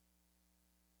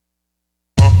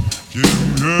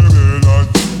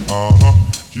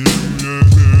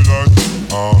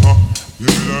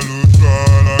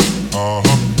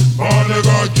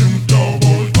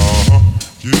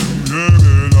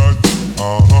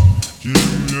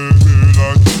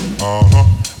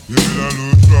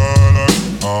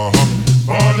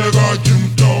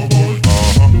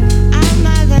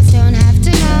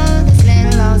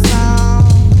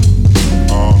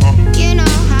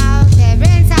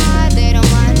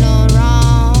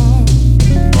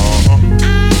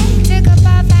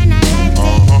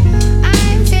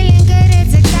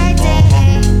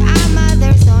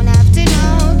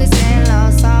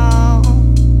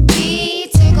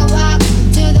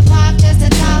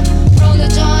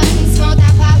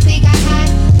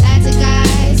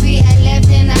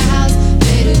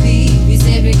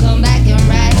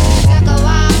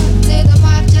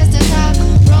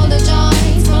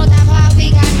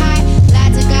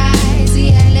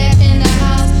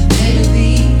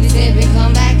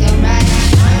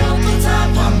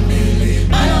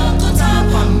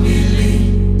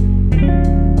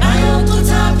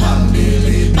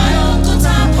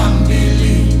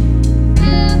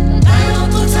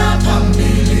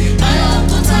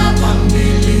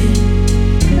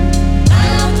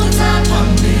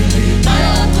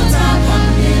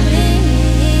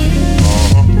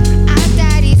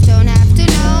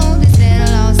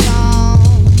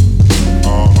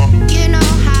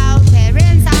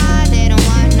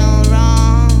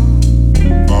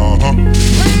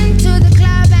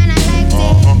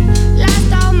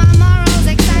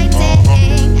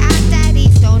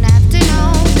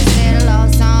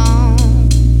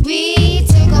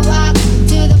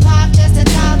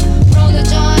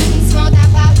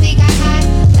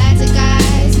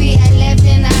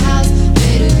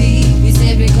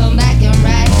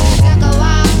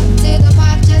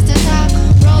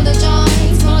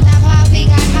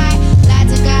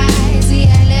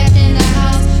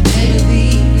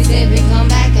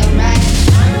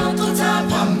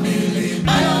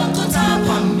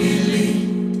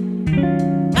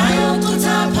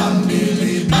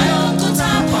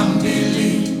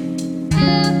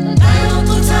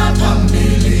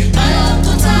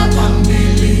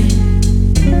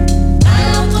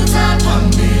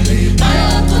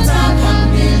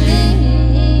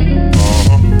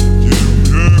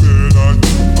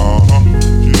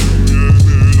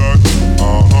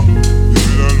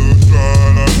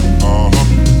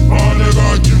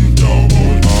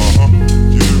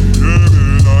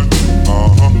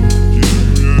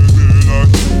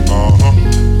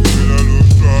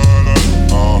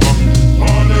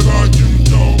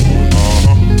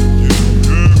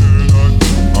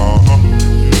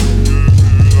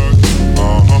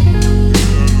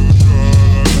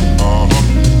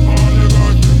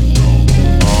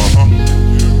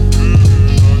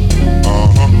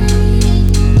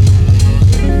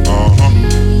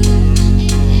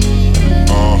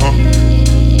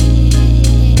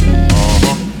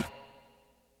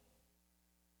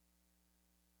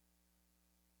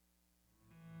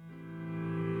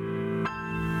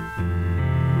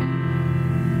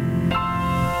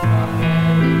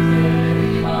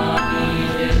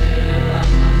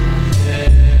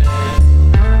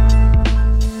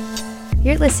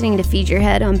You're listening to Feed Your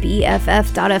Head on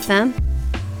BFF.FM,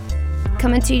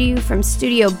 coming to you from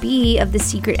Studio B of the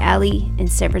Secret Alley in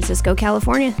San Francisco,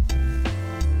 California.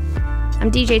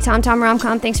 I'm DJ Tom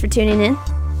Romcom. Thanks for tuning in.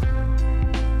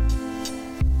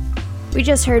 We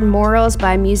just heard Morals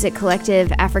by music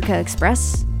collective Africa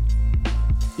Express.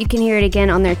 You can hear it again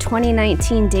on their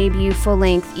 2019 debut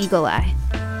full-length Eagle Eye.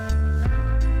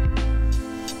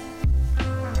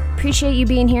 Appreciate you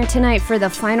being here tonight for the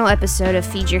final episode of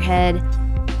Feed Your Head.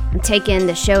 I'm taking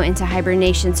the show into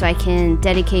hibernation so I can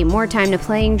dedicate more time to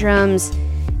playing drums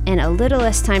and a little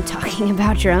less time talking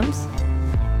about drums.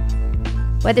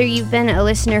 Whether you've been a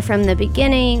listener from the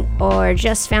beginning or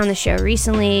just found the show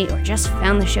recently or just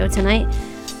found the show tonight,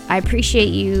 I appreciate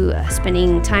you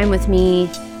spending time with me,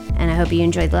 and I hope you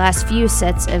enjoyed the last few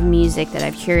sets of music that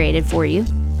I've curated for you.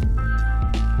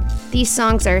 These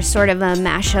songs are sort of a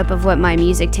mashup of what my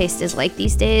music taste is like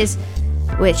these days,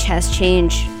 which has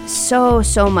changed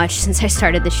so much since I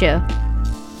started the show.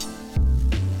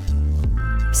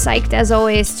 Psyched as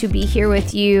always to be here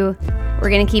with you. We're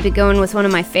going to keep it going with one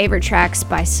of my favorite tracks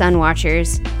by Sun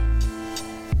Watchers.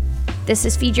 This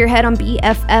is Feed Your Head on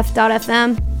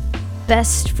BFF.FM.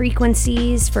 Best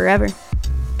frequencies forever.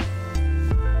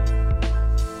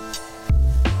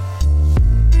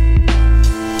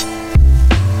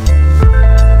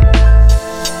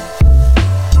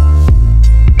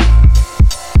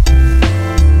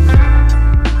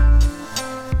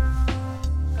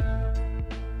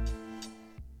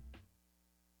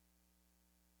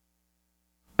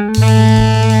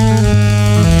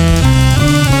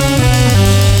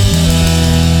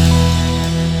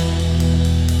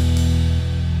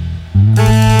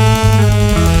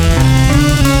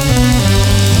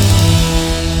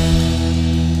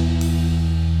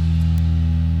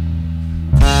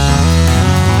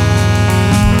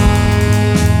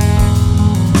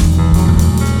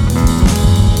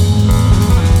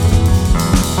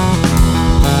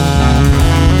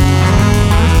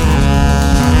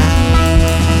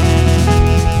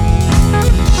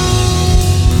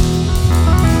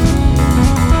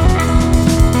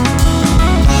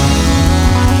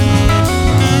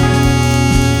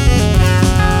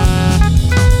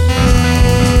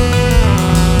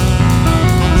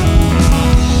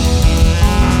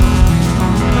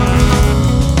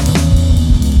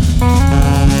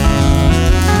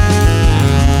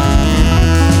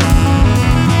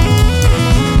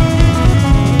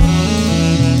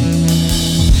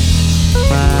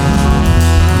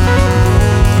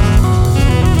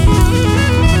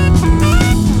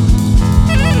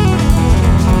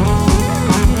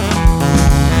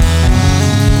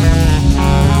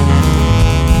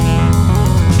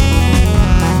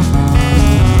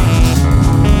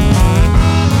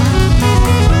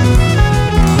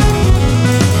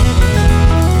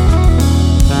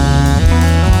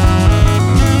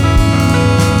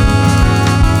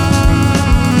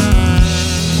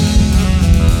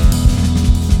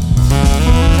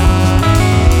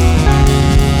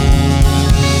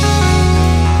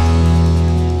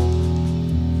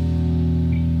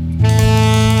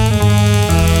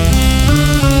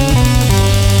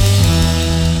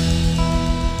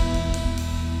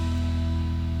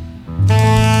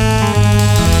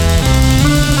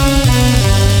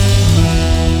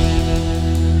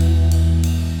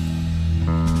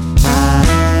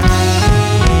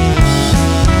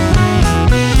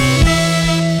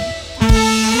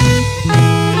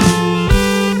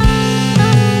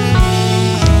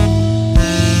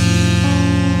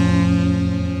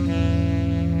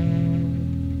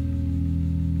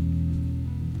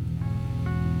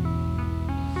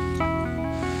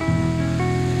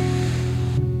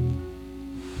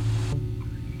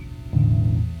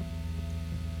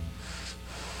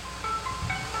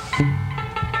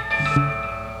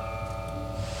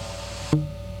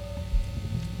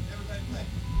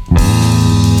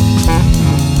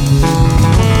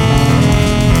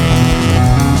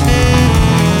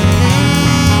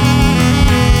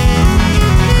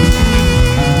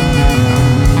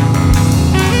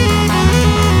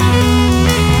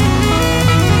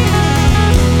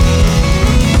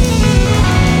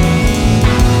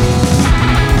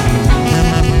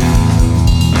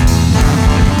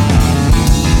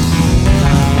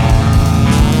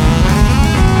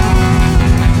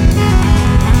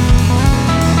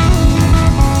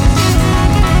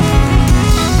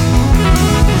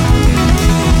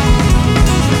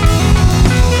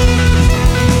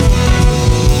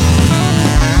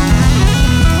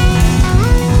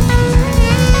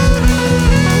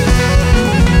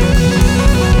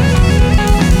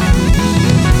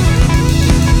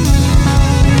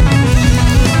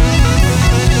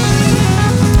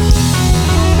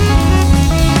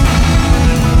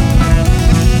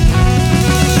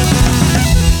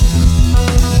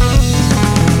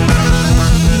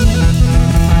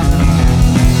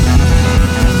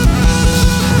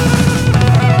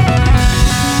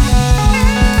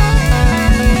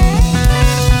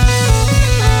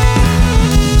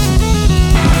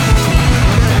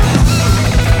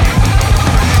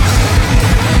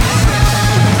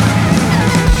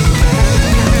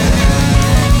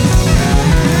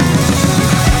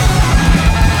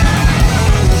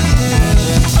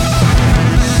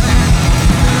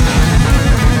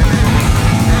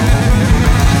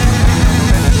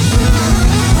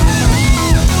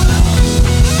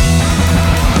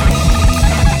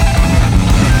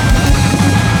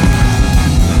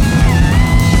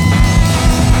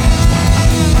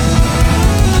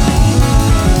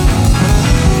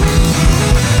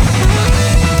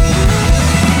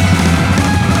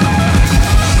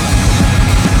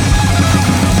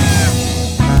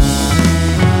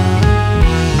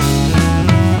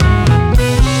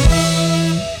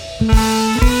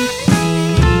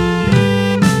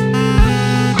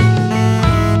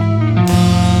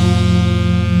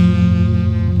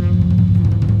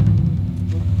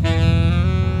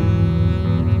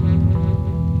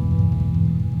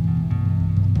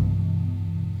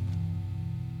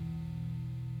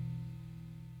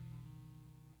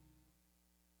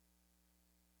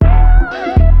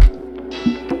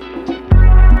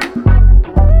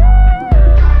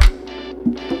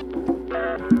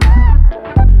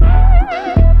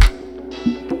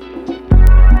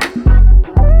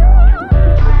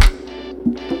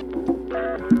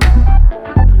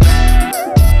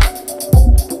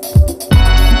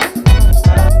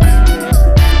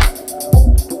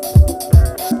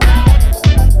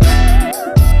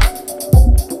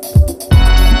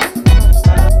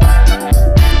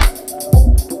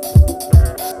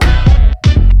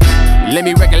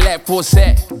 for a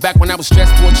sec. Back when I was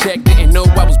stressed for a check, didn't know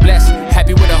I was blessed.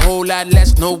 Happy with a whole lot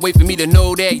less, no way for me to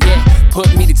know that yet.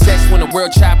 Put me to test when the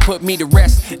world try to put me to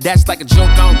rest. That's like a joke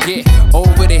I don't get.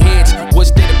 Over the heads,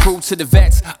 what's there to prove to the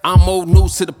vets? I'm old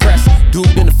news to the press,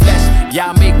 dude in the flesh.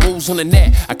 Y'all make moves on the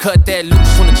net, I cut that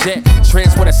loose on the jet.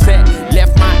 Trans what I said,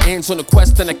 left my ends on the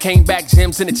quest and I came back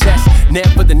gems in the chest.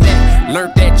 Never the net,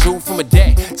 learned that jewel from a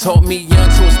debt. Taught me young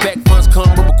to expect funds come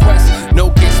with requests. No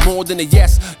gets more than a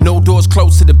yes, no doors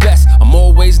closed to the best. I'm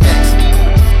always next.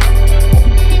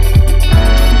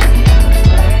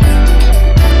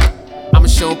 I'ma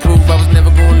show proof I was never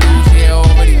gonna lose, yeah, I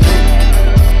already knew.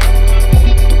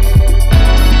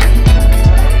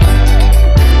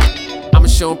 I'ma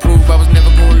show proof I was never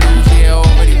gonna lose, yeah, I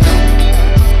already knew.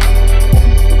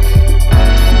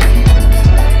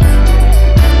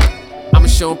 I'ma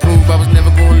show proof I was never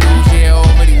gonna lose, yeah, I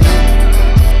already knew.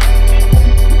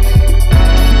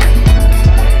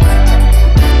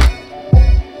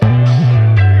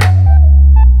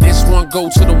 Go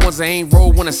to the ones I ain't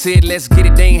roll. When I said let's get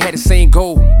it, they ain't had the same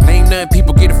goal. Ain't nothing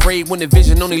people get afraid when the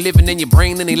vision only living in your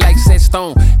brain and they like set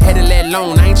stone. Had to let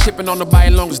alone, I ain't tripping on nobody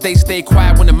long as they stay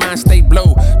quiet when the mind stay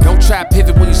blow. Don't try to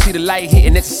pivot when you see the light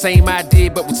hitting, it's the same idea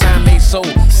but with time made so.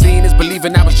 Seeing is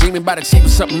believing, I was dreaming about achieving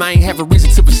something I ain't have a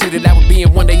reason to perceive that I would be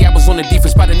in. One day I was on the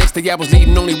defense, by the next day I was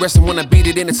leading, only resting when I beat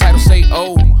it in the title say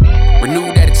oh.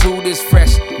 Renewed attitude is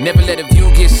fresh, never let a view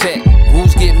get set.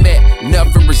 Rules get met,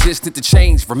 nothing resistant to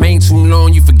change. Remain too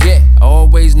long, you forget. I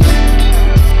always knew.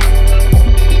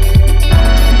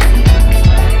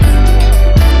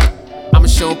 I'ma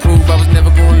show proof I was never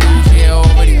gonna lose, yeah, I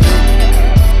already knew.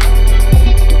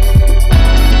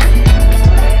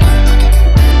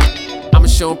 I'ma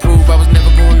show proof I was never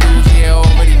gonna lose, yeah, I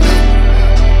already knew.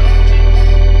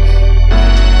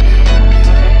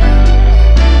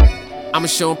 I'ma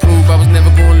show proof I was never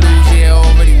gonna lose, yeah, I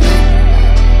already knew.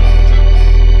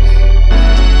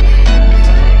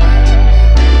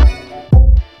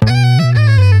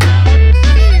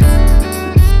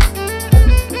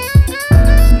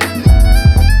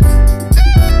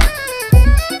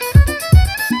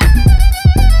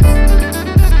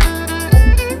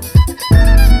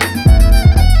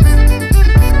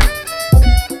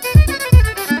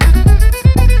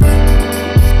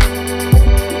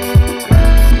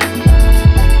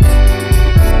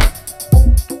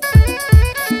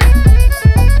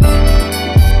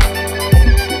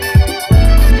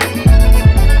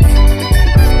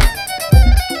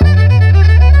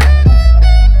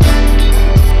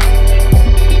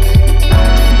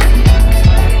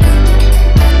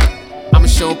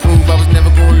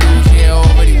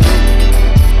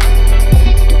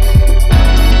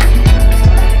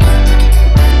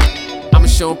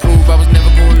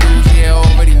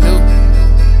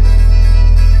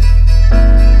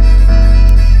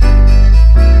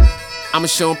 I'ma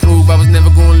show prove I was never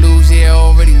gonna lose, yeah, I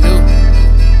already knew.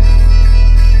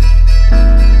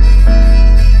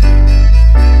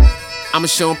 I'ma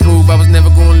show prove I was never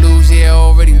gonna lose, yeah, I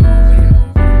already knew.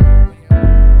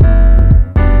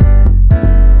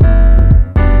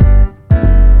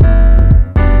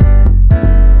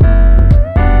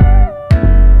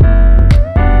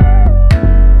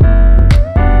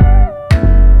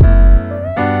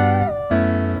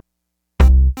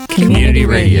 Community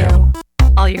Radio.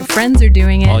 All your friends are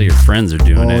doing it. All your friends are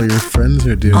doing it. All your friends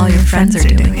are doing it. All your friends are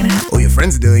doing it. All your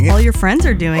friends are doing it. All your friends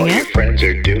are doing it. All your friends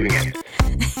are doing it.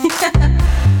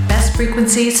 Best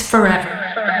frequencies forever.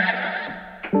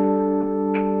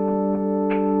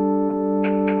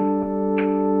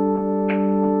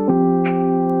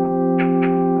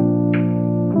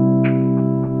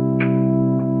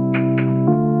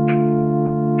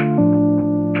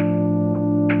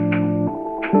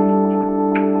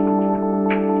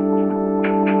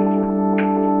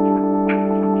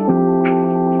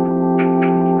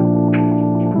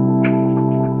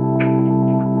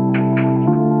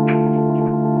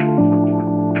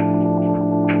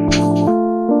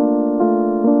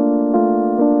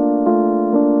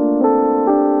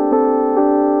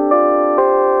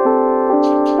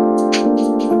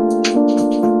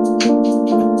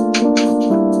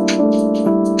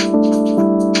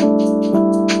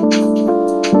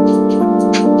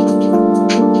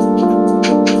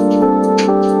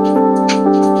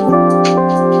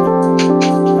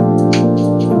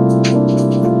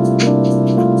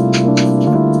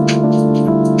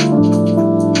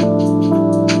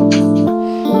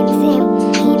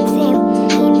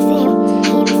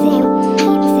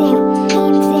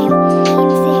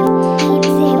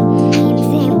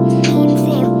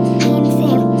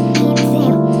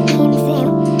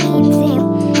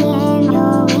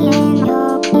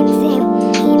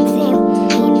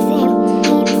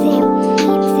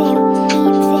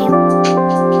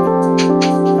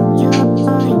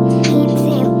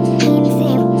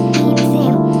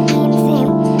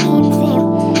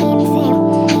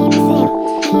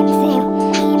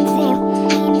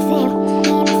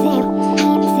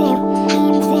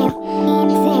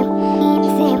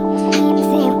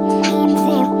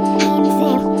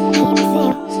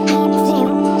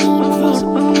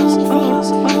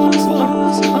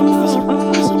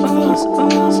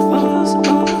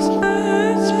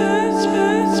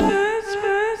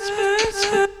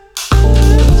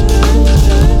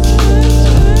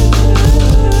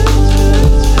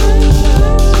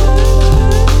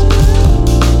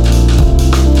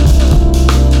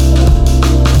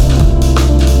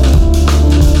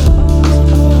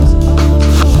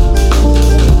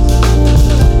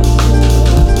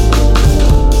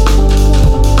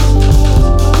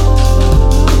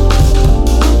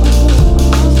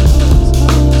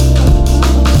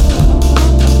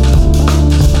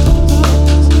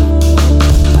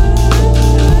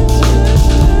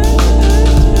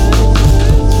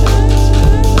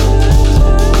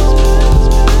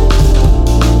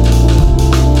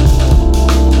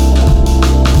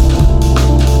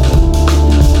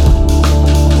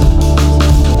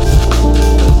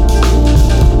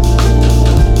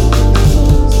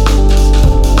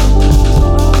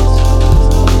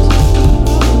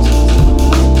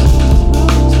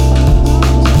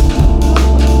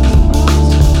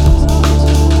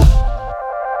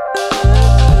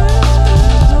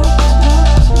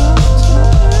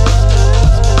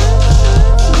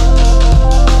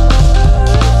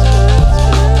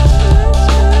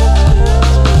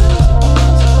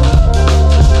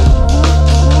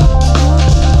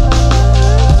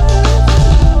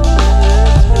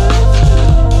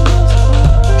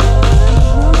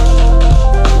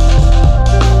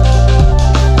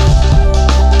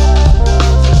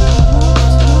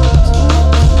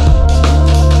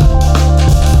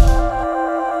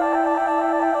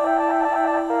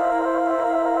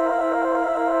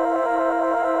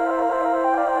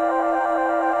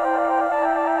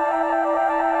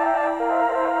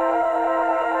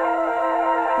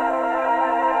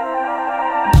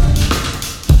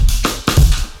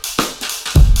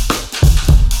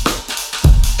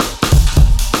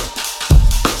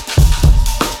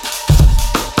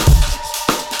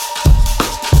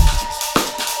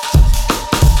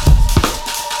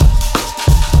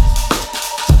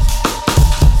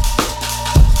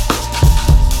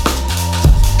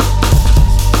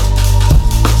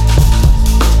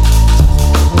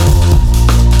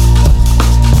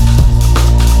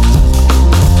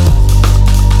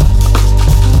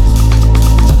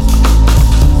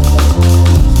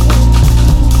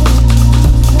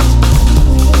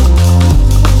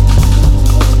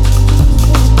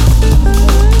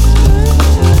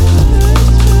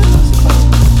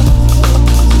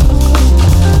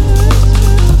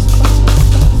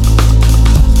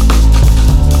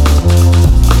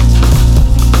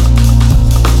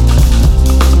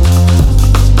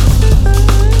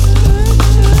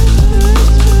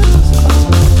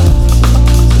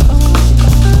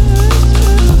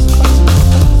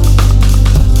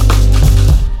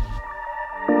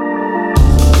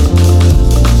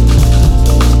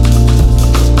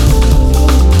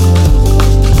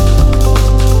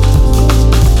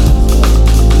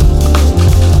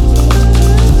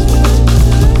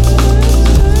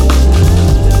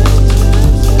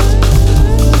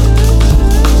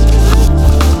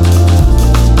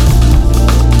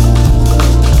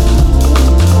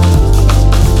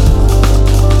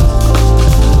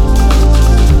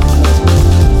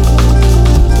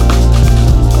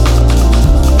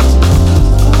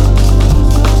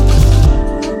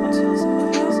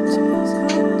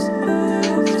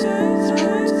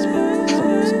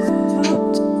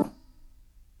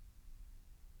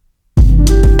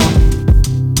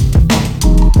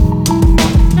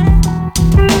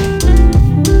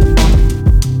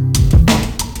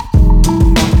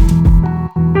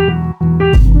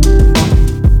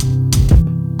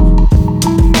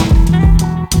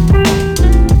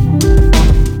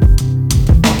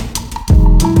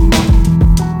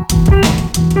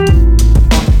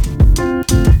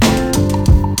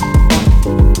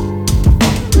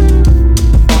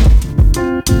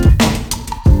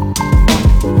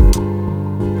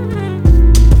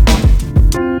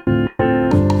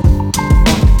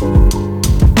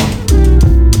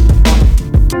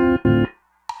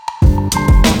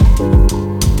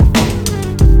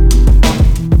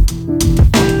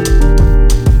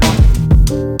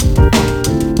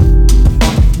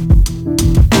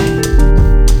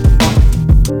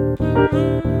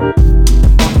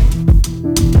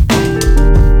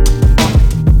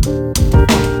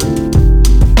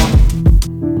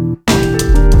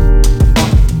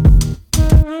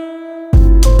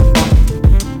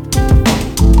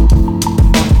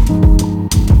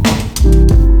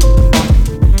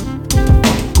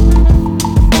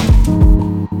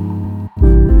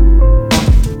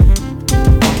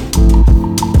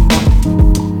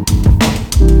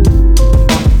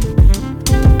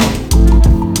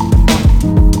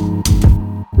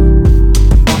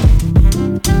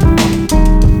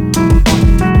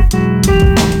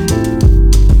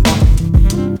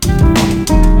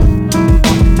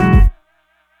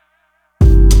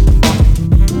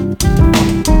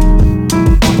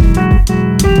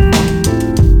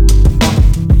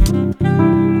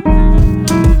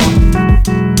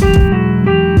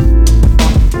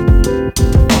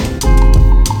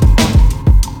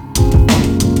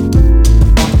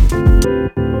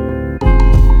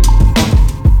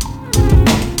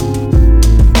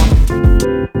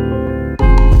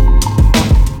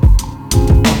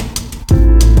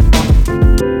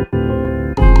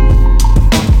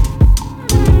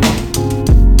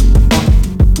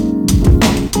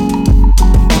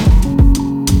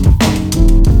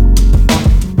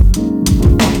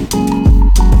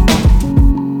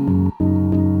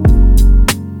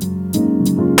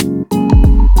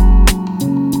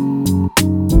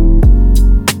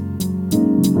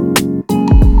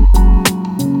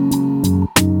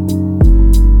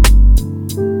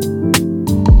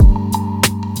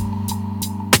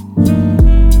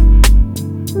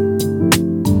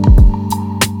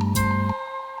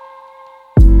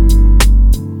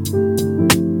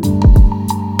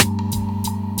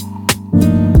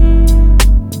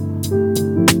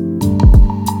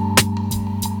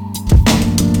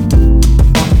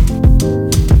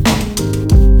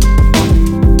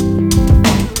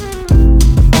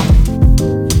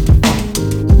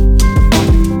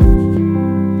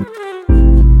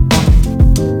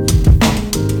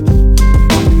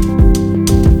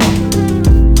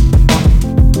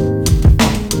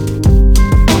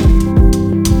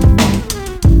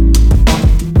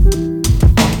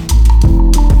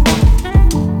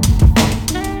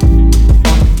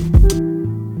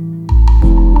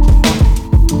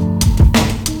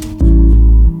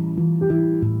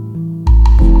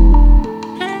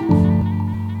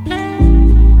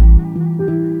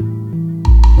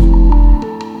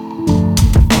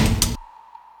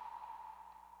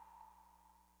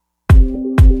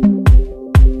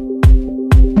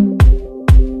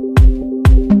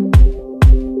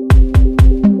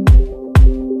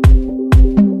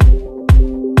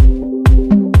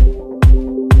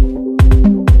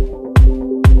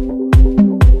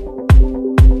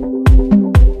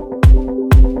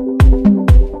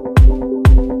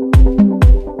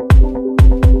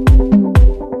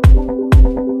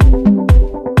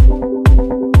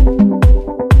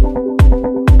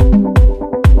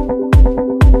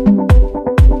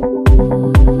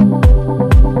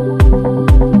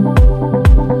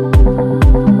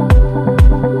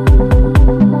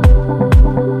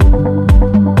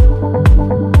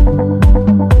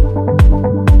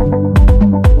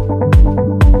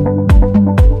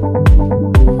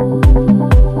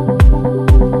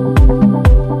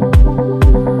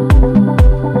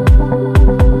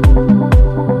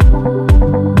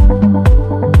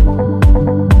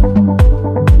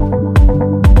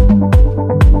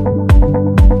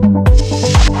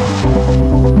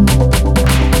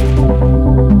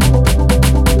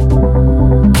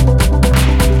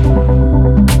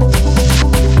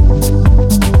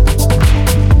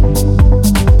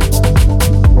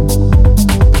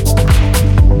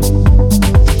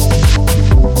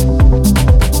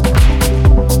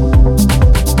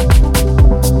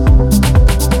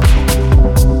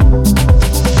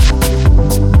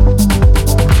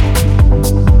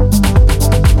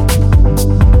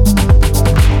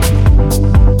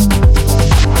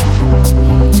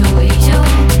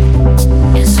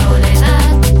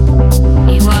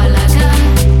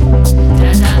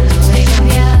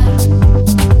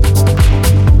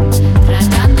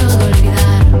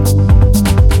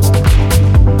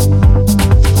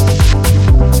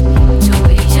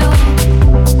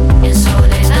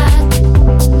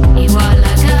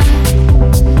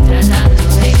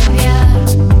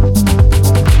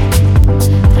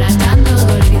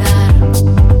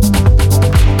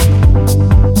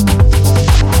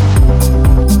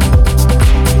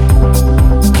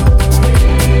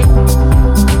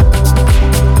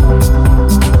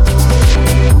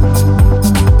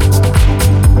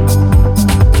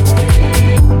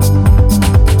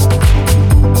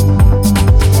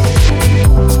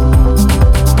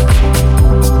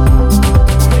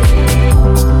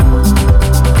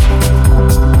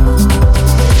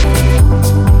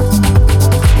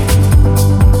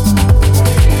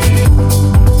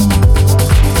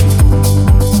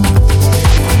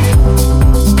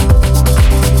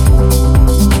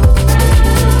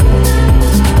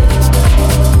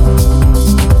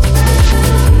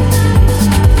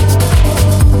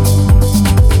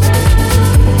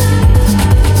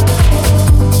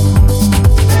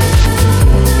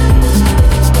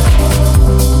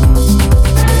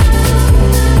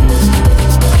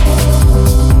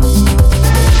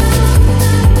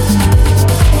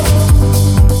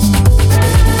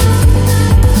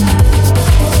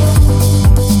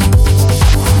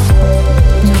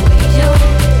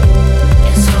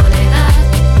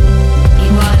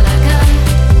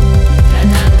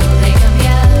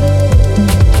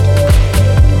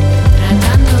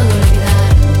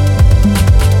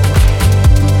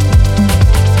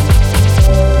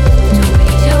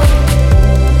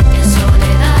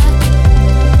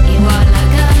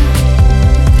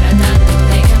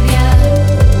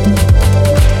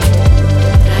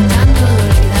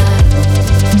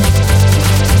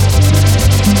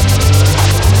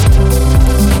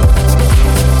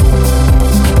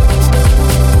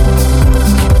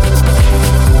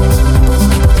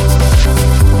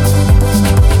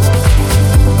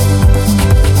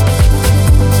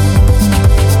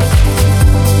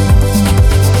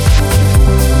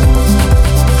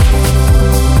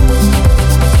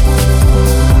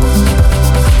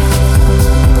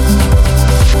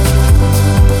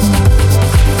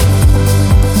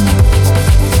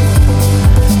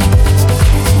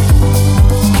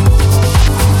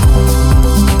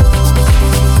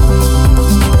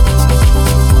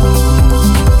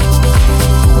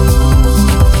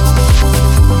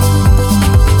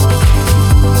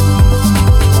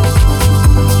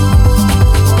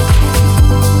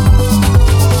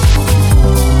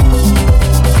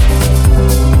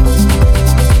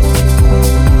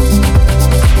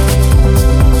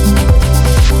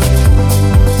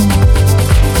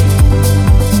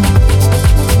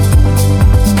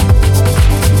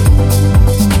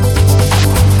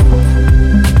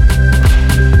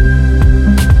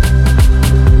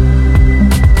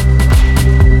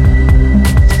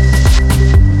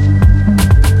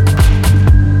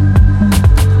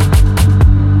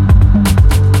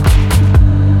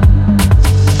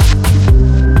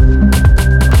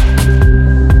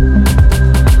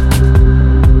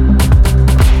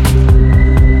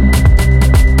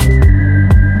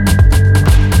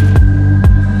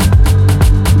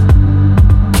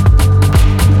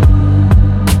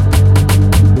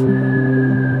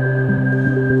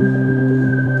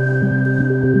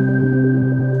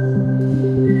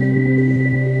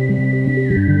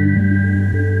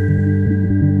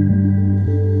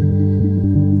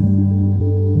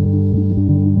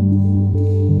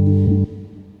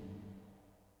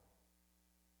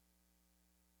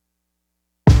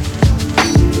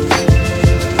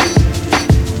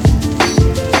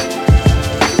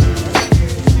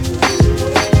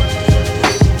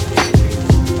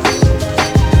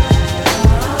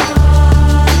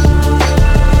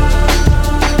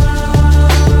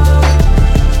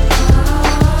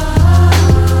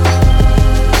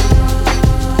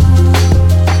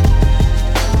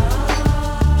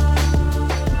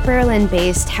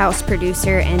 Berlin-based house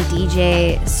producer and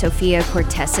DJ Sofia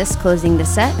Cortesis closing the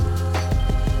set.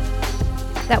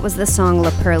 That was the song La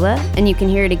Perla, and you can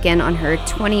hear it again on her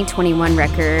 2021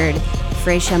 record,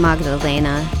 Freisha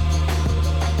Magdalena.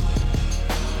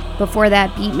 Before that,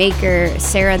 beatmaker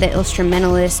Sarah the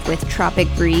Instrumentalist with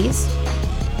Tropic Breeze.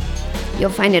 You'll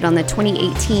find it on the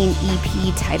 2018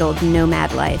 EP titled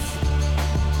Nomad Life.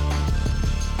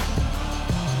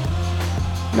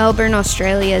 Melbourne,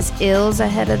 Australia's Ills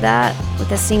ahead of that,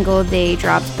 with a single they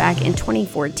dropped back in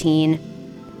 2014.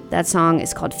 That song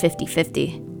is called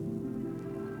 50/50.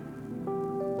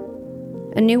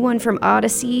 A new one from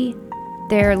Odyssey.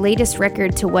 Their latest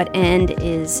record, To What End,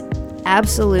 is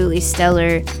absolutely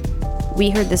stellar. We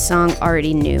heard the song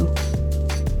Already Knew.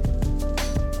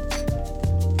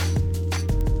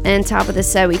 And top of the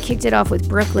set, we kicked it off with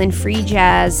Brooklyn free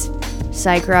jazz,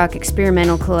 psych rock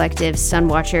experimental collective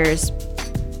Sunwatchers.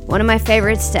 One of my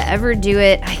favorites to ever do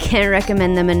it. I can't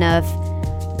recommend them enough.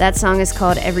 That song is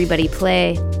called Everybody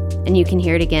Play, and you can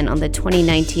hear it again on the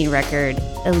 2019 record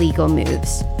Illegal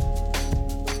Moves.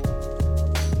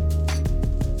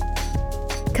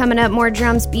 Coming up, more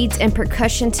drums, beats, and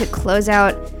percussion to close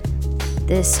out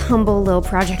this humble little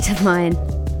project of mine.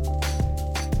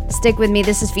 Stick with me,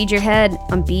 this is Feed Your Head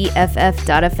on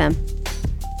BFF.fm.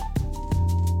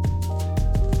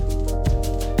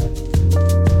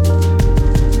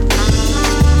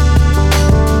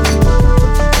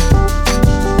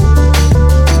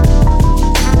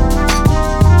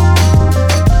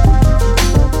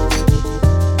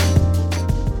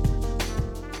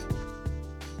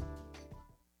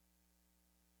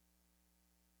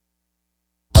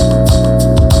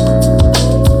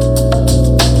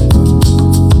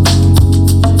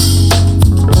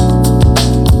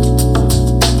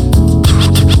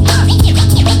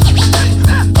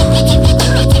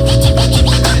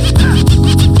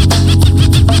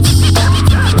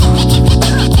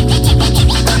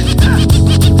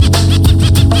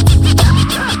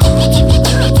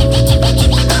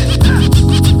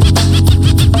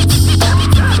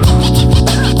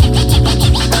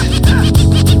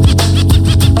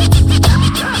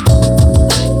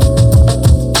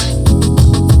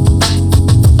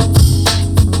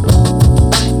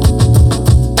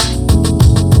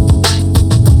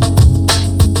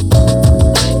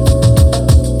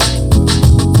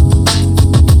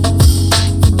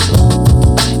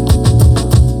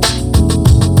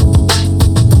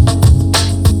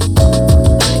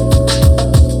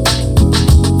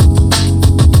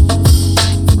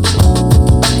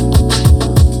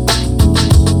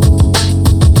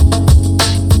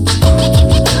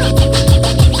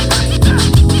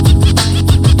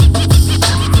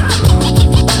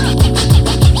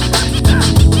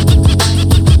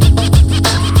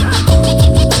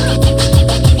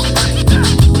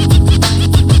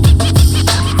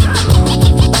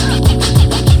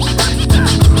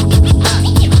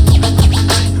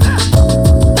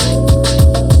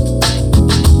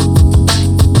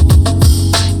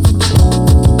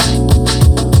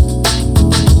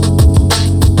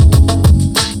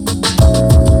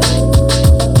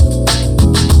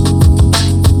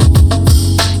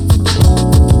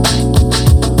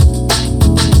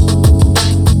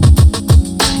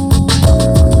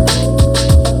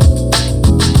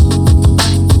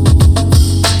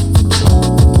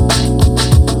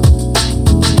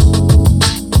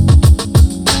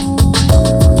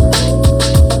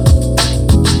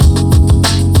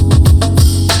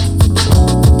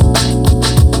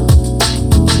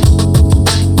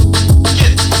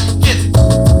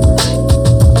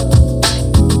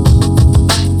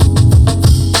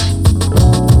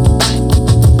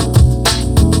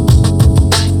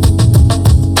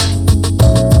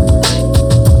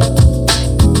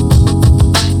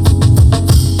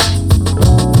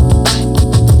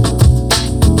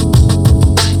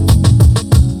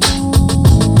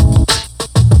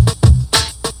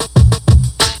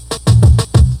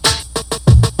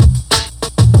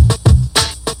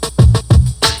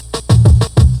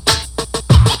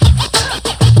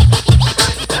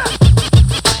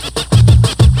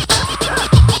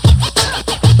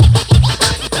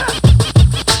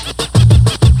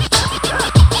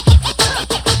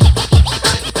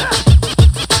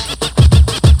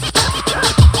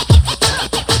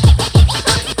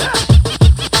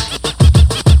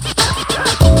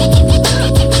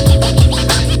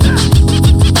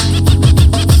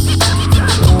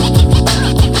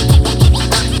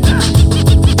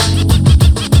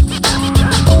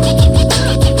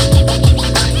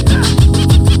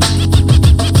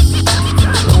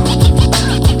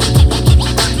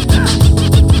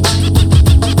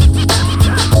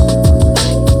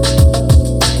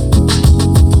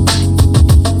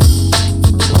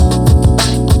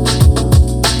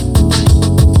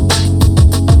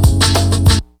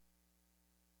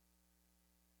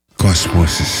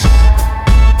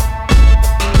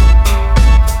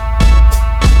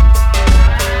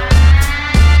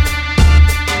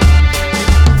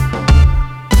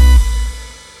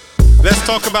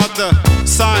 talk about the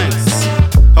science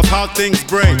of how things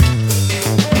break,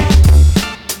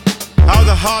 how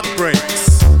the heart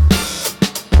breaks,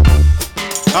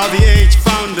 how the age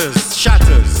founders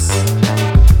shatters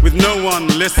with no one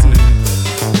listening,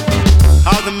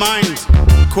 how the mind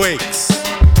quakes,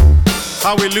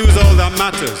 how we lose all that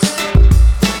matters.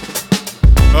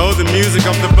 Oh, the music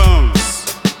of the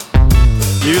bones,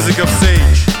 music of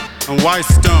sage and white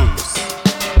stones.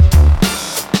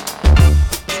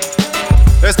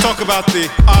 Let's talk about the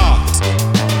art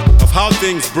of how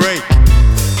things break,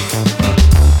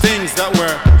 things that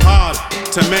were hard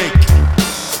to make,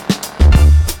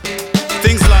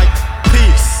 things like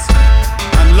peace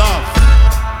and love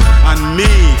and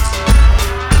need,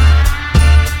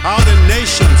 how the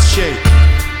nations shake,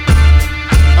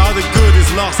 how the good is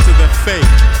lost to the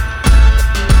fake.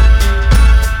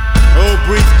 Oh,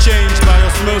 breathe change by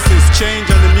osmosis, change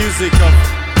and the music of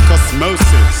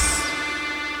cosmosis.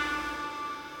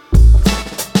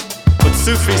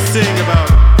 Sufis sing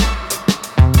about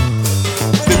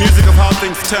the music of how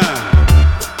things turn,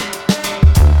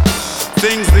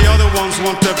 things the other ones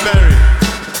want to bury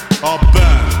or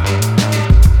burn,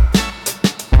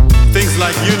 things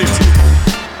like unity,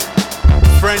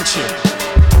 friendship,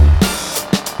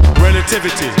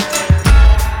 relativity,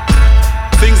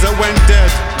 things that when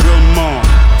dead will mourn.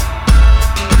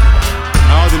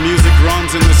 How the music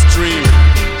runs in the stream,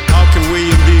 how can we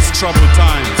in these troubled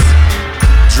times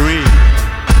dream?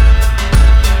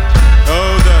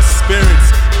 Oh, the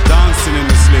spirits dancing in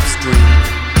the slipstream,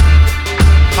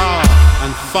 power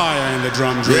and fire in the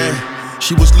drum dream. Yeah,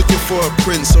 she was looking for a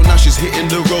prince, so now she's hitting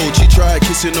the road. She tried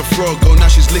kissing a frog, oh now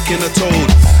she's licking a toad.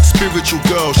 Spiritual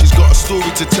girl, she's got a story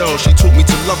to tell. She taught me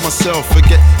to love myself,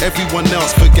 forget everyone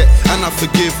else, forget and I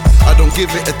forgive. I don't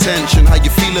give it attention. How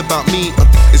you feel about me,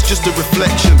 it's just a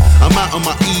reflection. I'm out of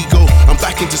my ego, I'm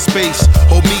back into space.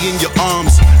 Hold me in your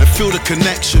arms and feel the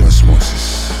connection.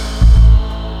 Osmosis.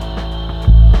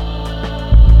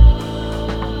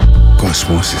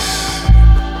 Osmosis.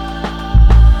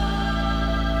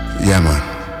 Yeah, man.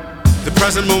 The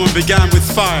present moment began with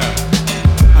fire,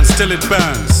 and still it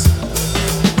burns.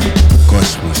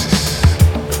 Osmosis.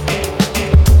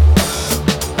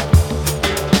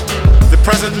 The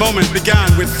present moment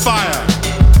began with fire,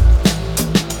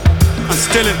 and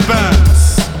still it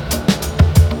burns.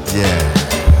 Yeah.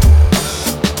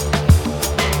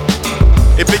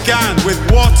 It began with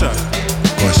water,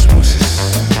 Osmosis.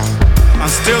 and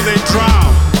still they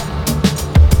drown,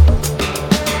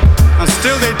 and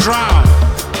still they drown.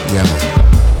 Yeah,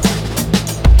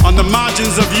 man. On the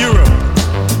margins of Europe.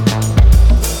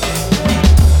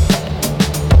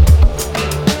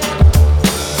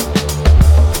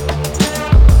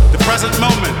 The present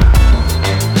moment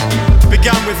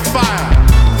began with fire,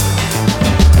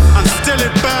 and still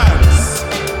it burns.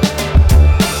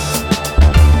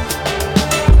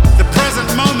 The present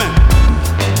moment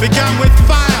began with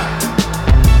fire,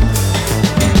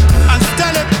 and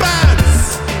still it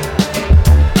burns.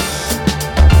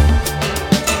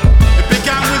 It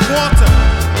began with water,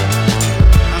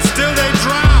 and still they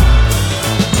drown.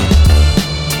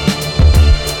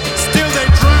 Still they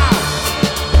drown.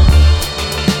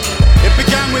 It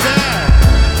began with air.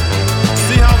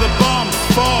 See how the bombs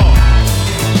fall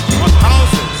on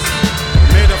houses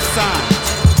made of sand,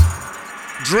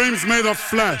 dreams made of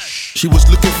flesh. She was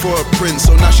looking for a prince,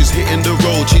 so now she's hitting the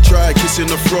road. She tried kissing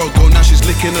a frog, oh now she's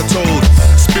licking a toad.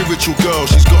 Spiritual girl,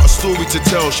 she's got a story to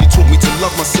tell. She taught me to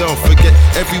love myself, forget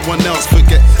everyone else,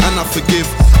 forget and I forgive.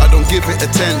 I don't give it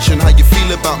attention. How you feel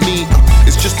about me,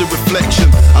 it's just a reflection.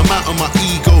 I'm out of my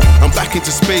ego, I'm back into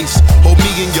space. Hold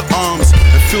me in your arms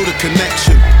and feel the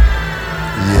connection.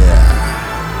 Yeah.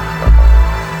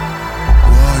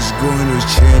 What's going to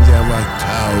change our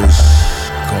house?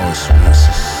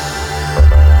 Cosmosis.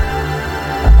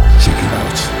 Check it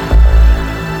out.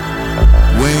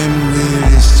 When will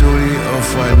the story of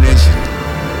our nation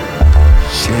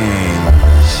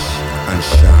change and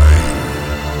shine?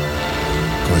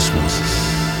 Cosmosis.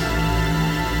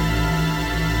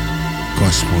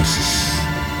 Cosmosis.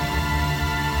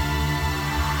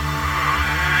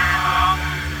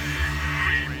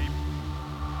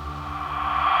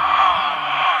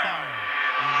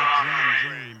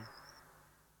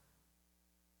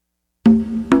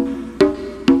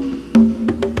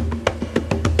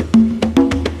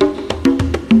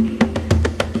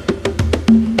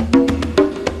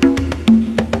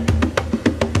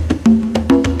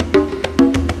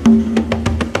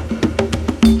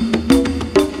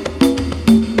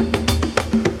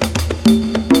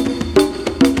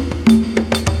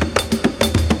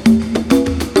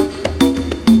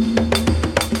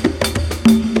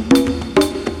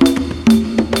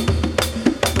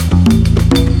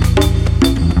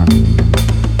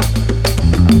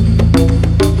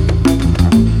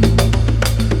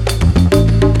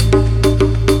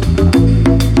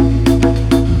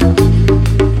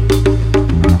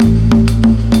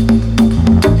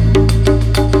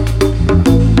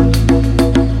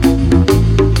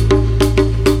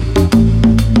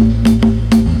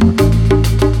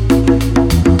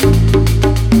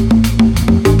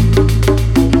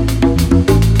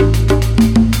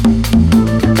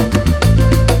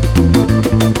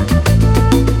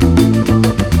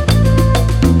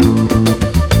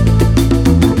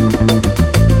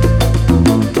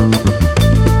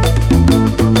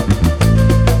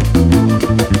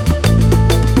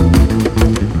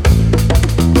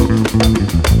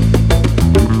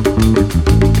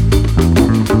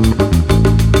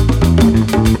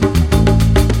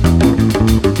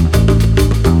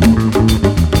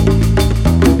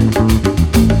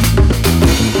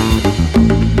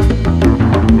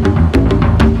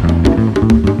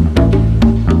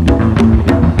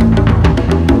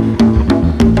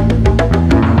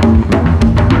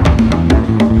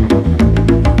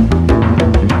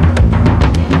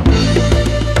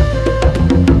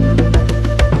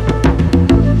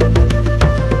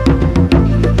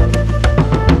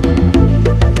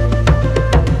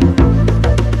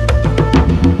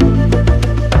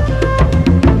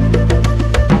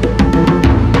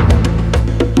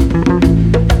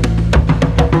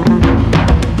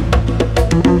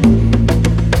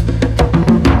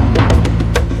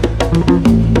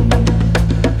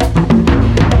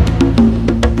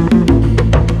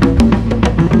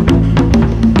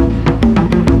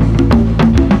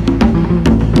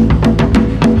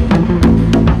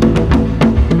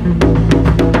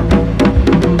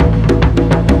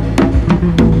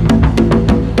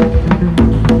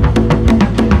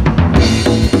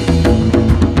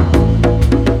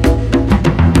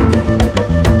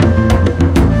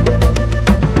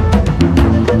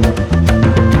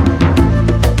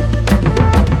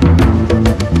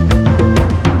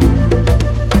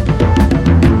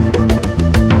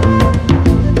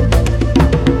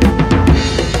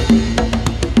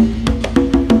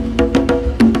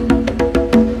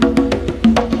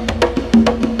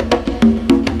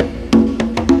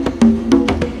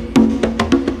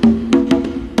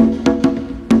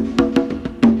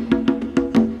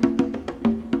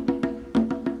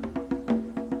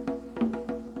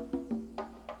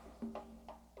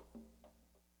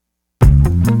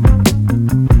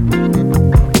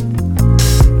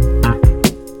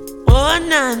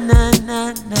 na na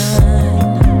na na.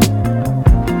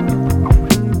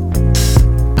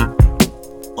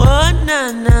 Oh na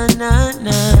na na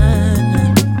na.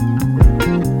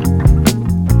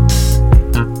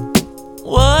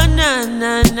 Oh na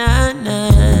na na na.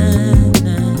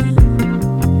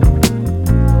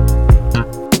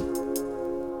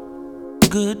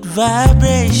 Good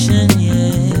vibration,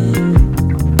 yeah.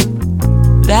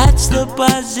 That's the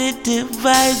positive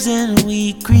vibes and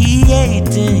we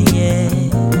creating, yeah.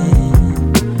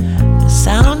 The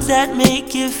sounds that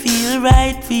make you feel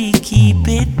right, we keep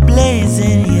it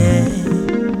blazing, yeah.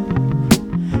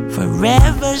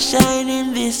 Forever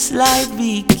shining this light,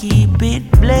 we keep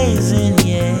it blazing,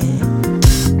 yeah.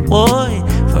 Boy,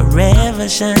 forever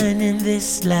shining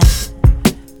this light.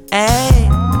 Hey,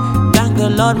 thank the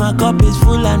Lord, my cup is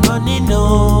full and running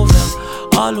over.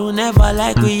 All who never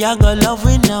like we, I got love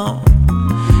we know.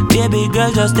 Baby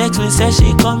girl just text me, say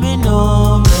she coming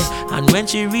over. And when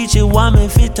she reach it, want me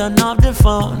fit turn off the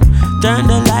phone. Turn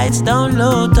the lights down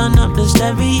low, turn up the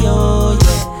stereo,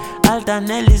 yeah.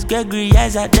 Alton Ellis, Gregory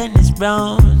Isaac, Dennis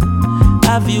Brown.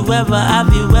 Have you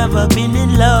ever been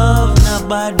in love? Now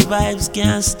bad vibes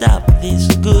can't stop this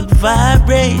good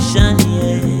vibration,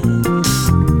 yeah.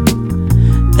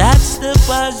 That's the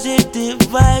positive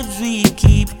vibes we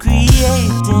keep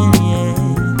creating, yeah.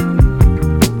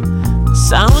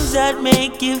 Sounds that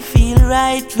make you feel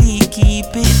right, we keep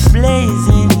it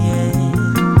blazing, yeah.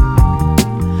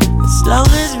 As long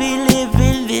as we live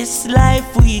in this life,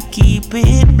 we keep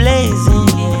it blazing,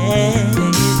 yeah.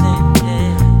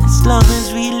 As long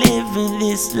as we live in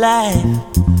this life,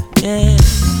 yeah.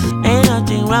 Ain't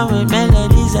nothing wrong with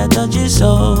melodies that touch your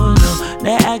soul, no.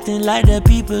 They're acting like the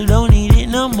people don't need it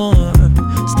no more.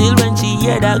 Still when she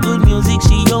hear that good music,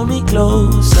 she hold me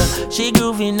closer. She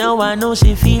grooving now, I know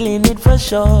she feeling it for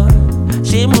sure.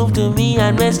 She moved to me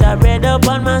and rest her head up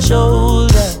on my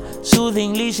shoulder.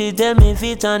 Soothingly she tell me if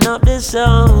it turn up the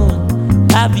sound.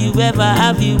 Have you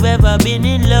ever been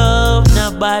in love? Now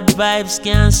bad vibes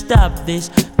can't stop this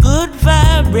good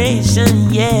vibration,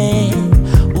 yeah.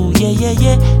 Oh yeah, yeah,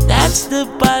 yeah. That's the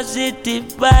positive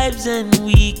vibes and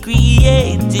we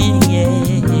creating,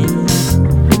 yeah.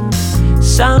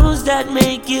 Sounds that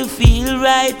make you feel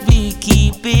right, we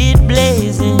keep it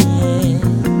blazing, yeah.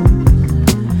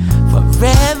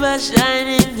 Forever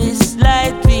shining this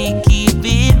light, we keep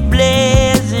it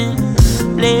blazing,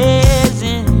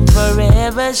 blazing.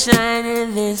 Forever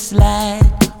shining this light,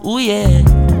 ooh yeah.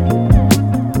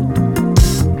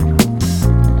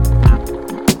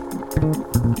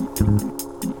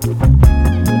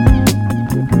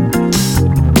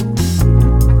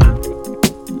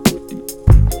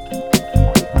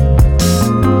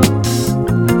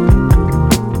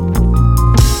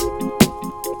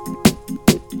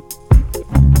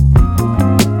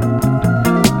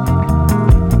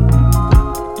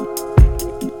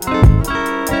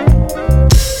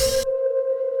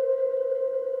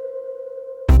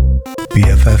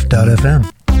 BFF.FM.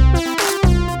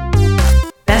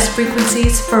 Best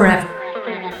frequencies forever.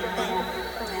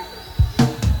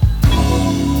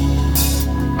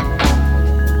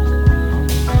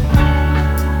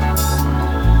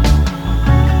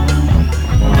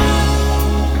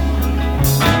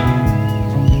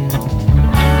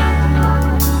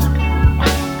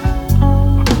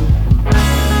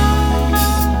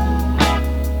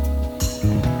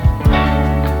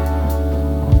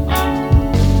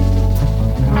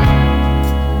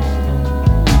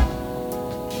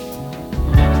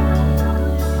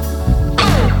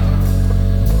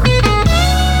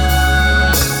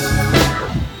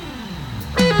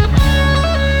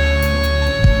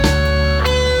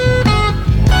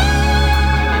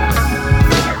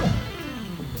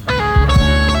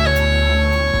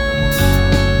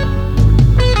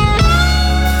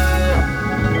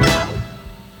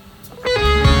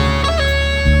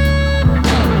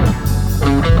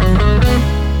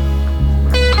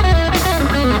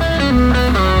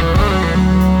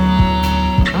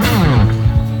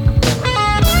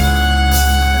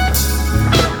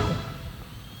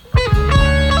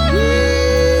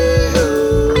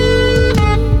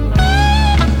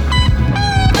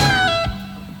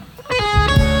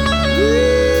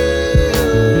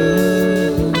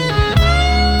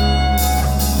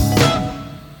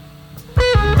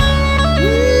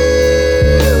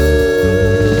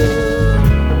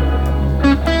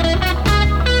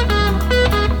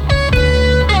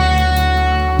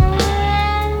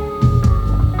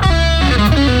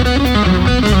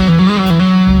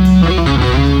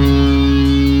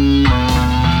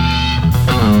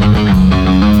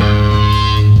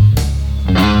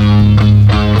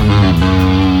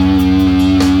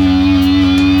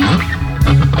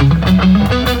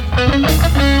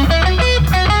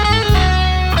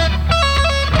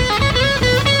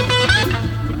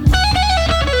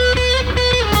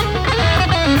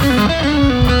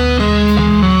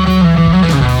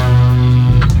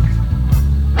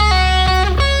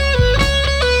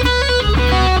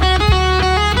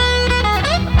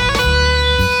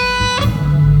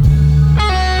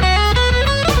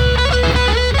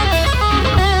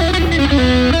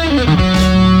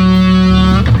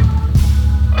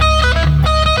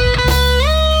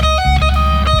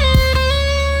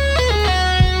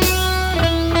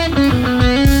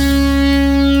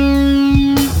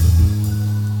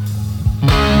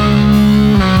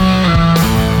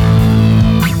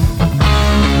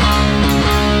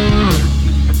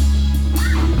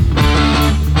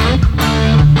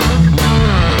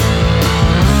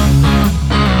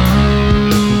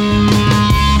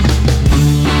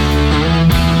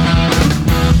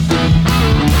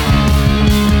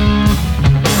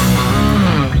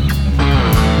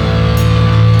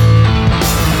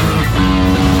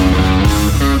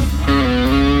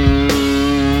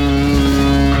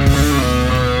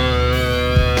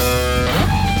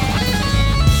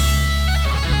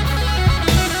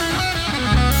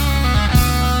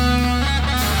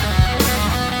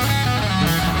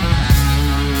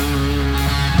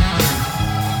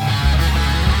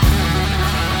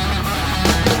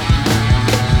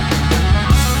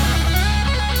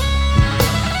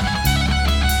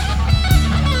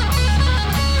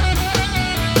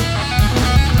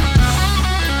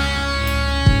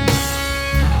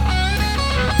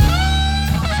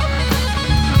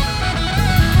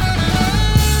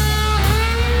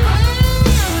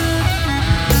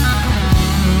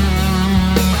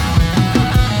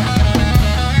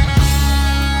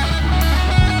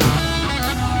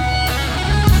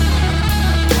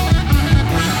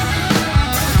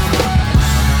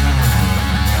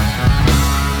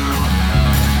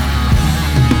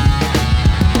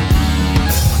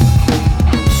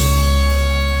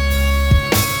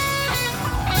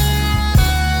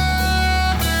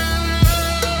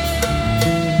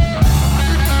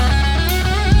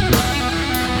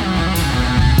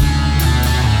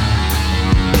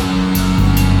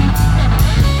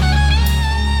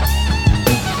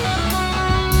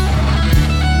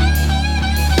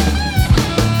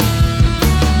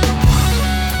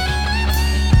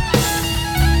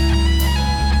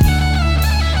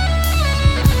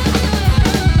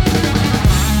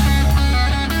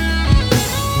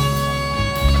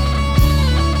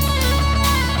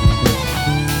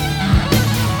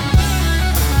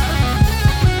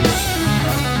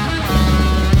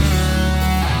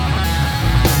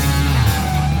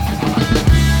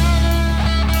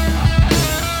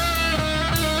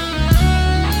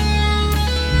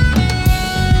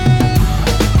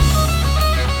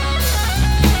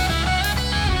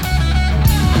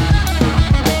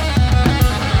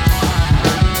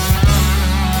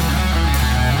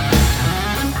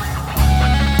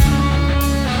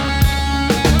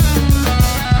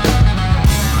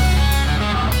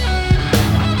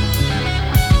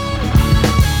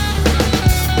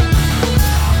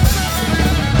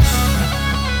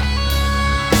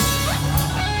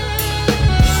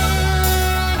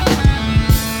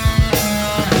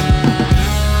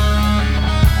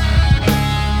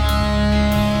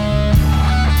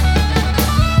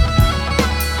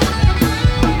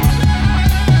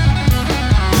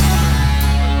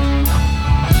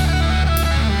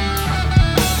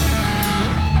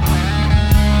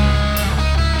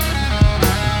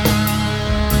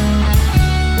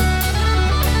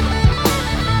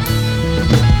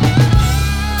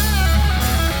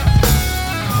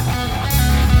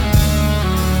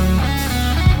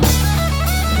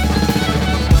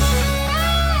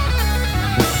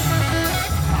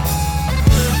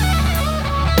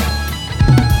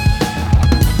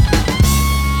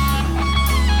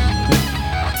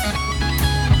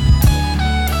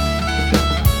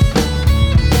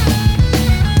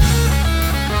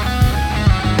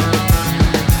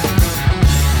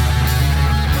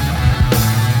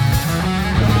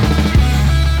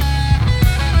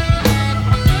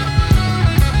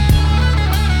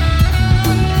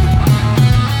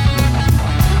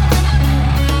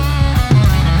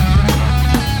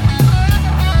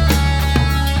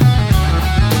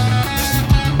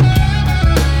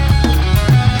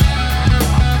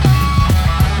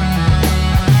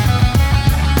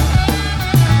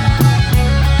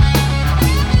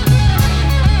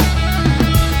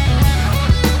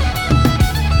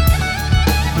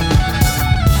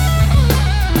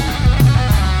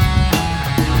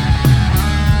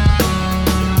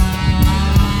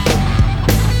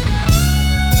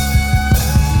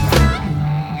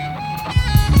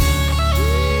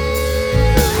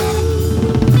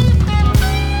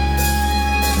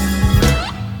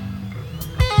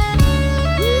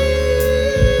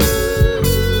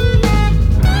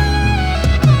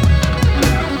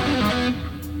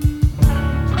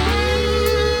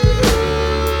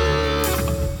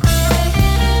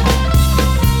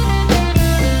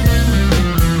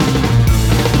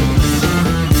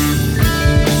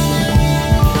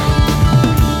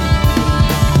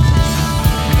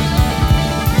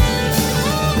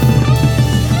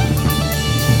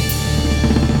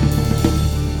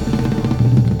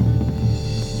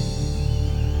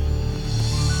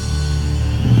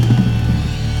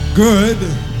 good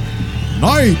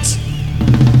night.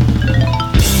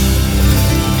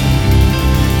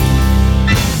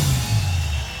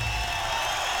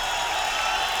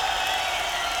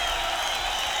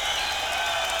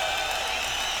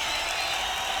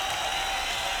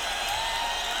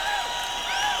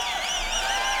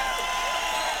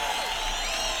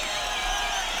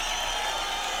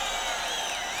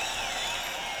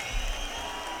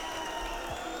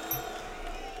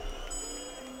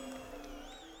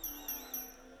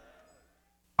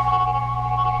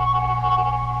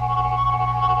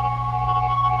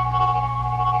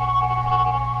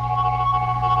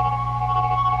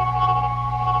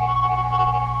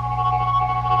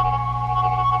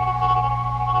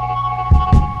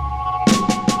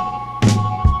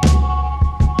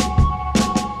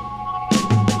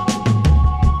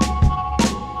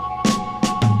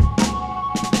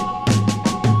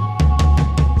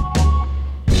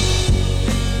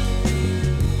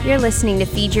 You're listening to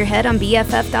Feed Your Head on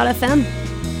BFF.fm.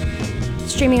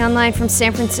 Streaming online from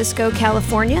San Francisco,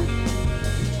 California.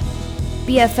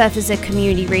 BFF is a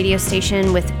community radio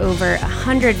station with over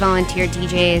 100 volunteer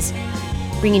DJs,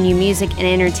 bringing you music and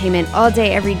entertainment all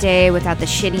day, every day without the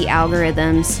shitty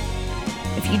algorithms.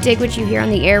 If you dig what you hear on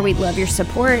the air, we'd love your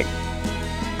support.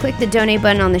 Click the donate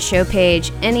button on the show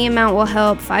page. Any amount will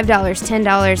help, $5,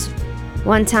 $10,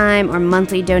 one-time or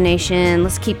monthly donation.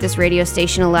 Let's keep this radio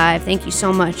station alive. Thank you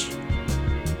so much.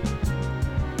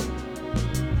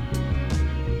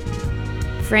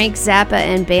 Frank Zappa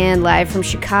and band live from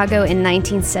Chicago in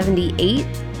 1978.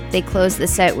 They closed the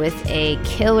set with a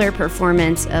killer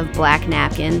performance of Black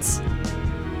Napkins.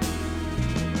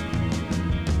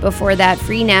 Before that,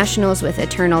 Free Nationals with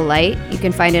Eternal Light. You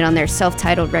can find it on their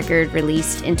self-titled record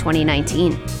released in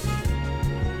 2019.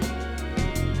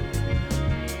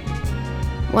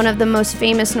 One of the most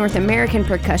famous North American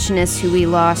percussionists who we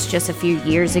lost just a few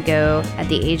years ago at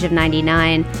the age of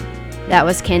 99, that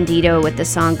was Candido with the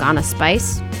song Gonna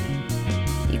Spice.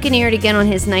 You can hear it again on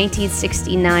his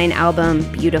 1969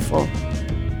 album, Beautiful.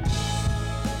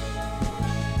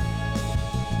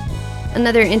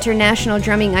 Another international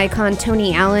drumming icon,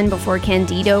 Tony Allen, before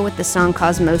Candido with the song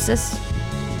Cosmosis.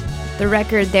 The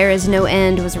record There Is No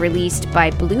End was released by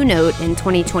Blue Note in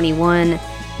 2021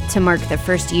 to mark the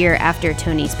first year after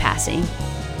Tony's passing.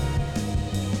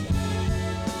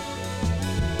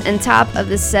 And top of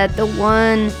the set, the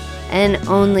one and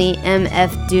only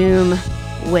MF Doom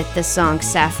with the song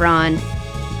Saffron.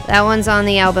 That one's on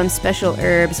the album Special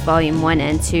Herbs Volume 1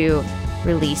 and 2,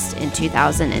 released in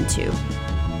 2002.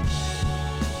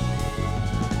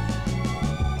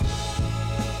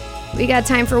 We got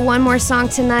time for one more song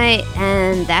tonight,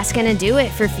 and that's gonna do it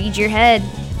for Feed Your Head.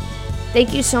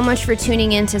 Thank you so much for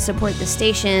tuning in to support the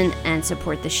station and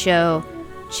support the show.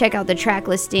 Check out the track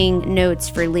listing notes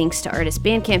for links to artist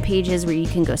Bandcamp pages where you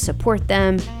can go support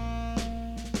them.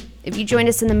 If you joined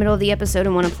us in the middle of the episode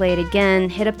and want to play it again,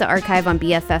 hit up the archive on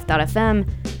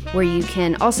BFF.fm, where you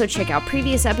can also check out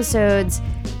previous episodes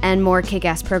and more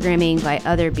kick-ass programming by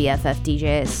other BFF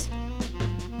DJs.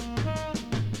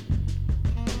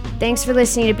 Thanks for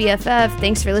listening to BFF.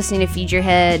 Thanks for listening to Feed Your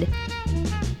Head.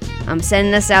 I'm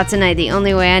sending us out tonight the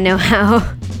only way I know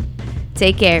how.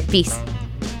 Take care. Peace.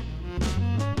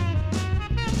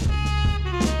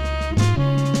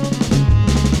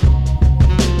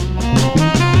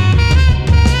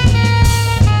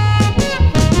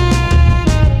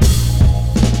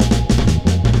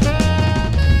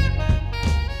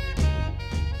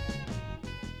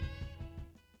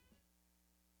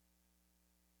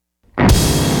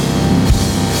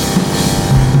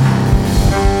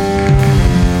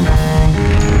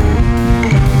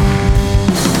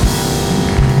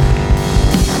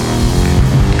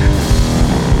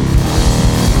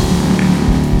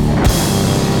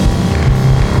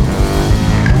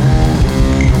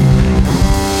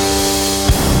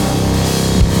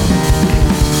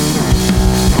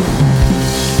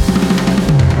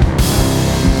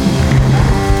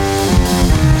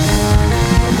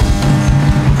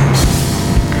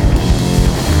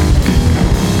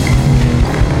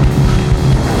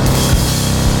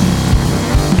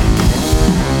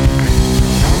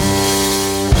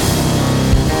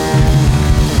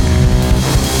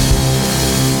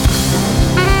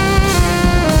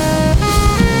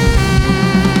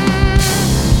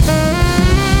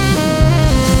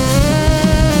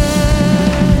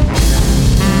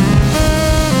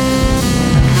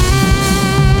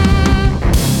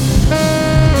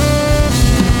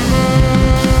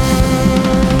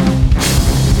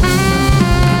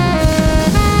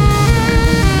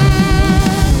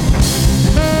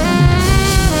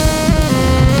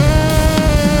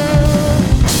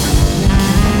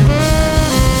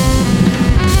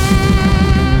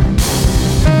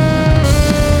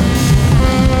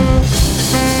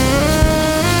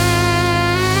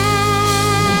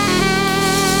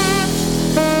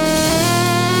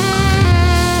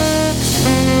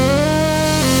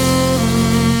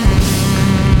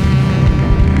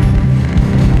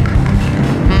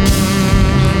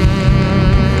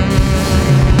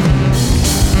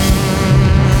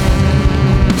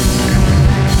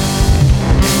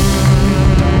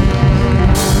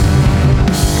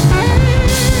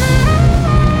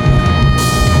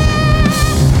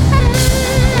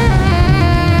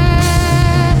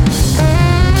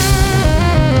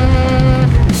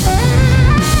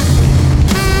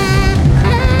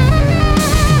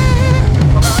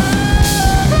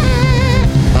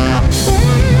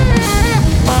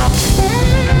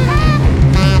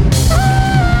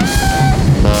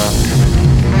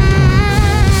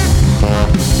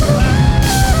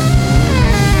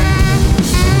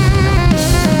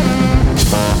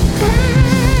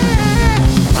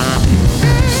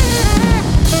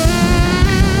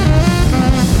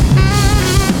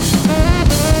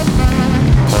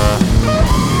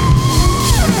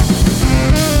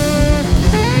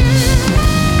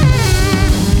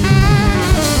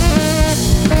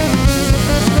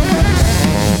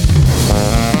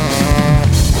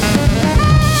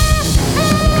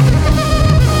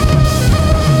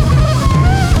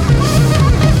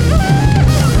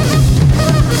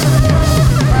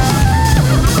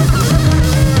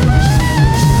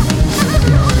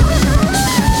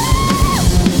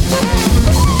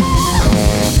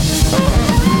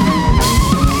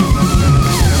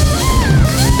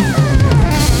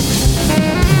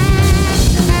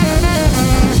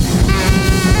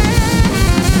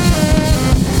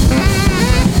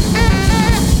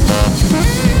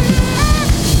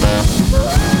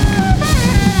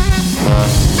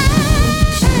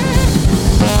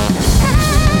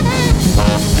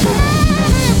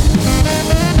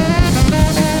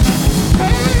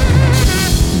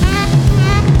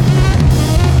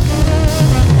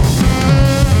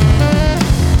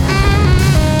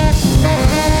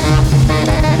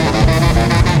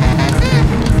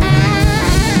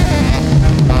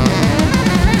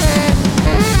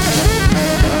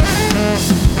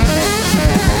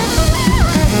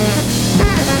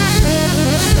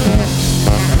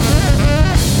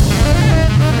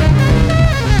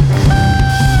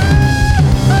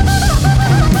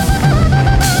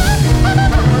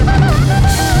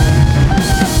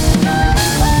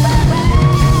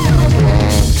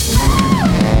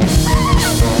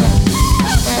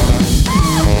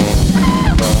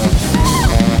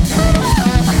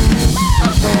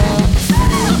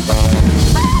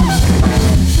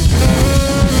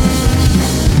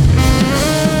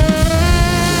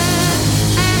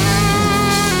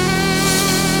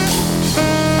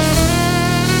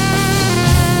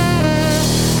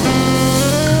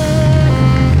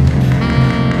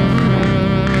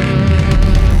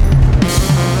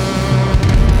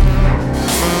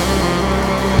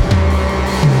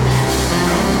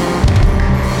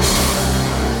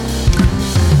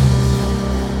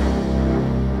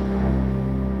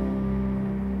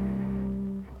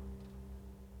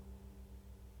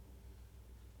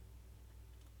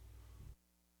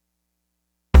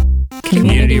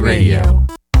 Community radio.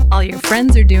 All your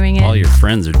friends are doing it. All your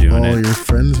friends are doing All it. your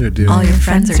friends are doing All it. your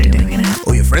friends are doing it.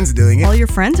 All your friends are doing it. All your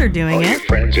friends are doing it.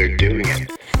 Friends are doing it.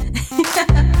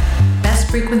 Best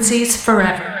frequencies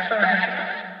forever.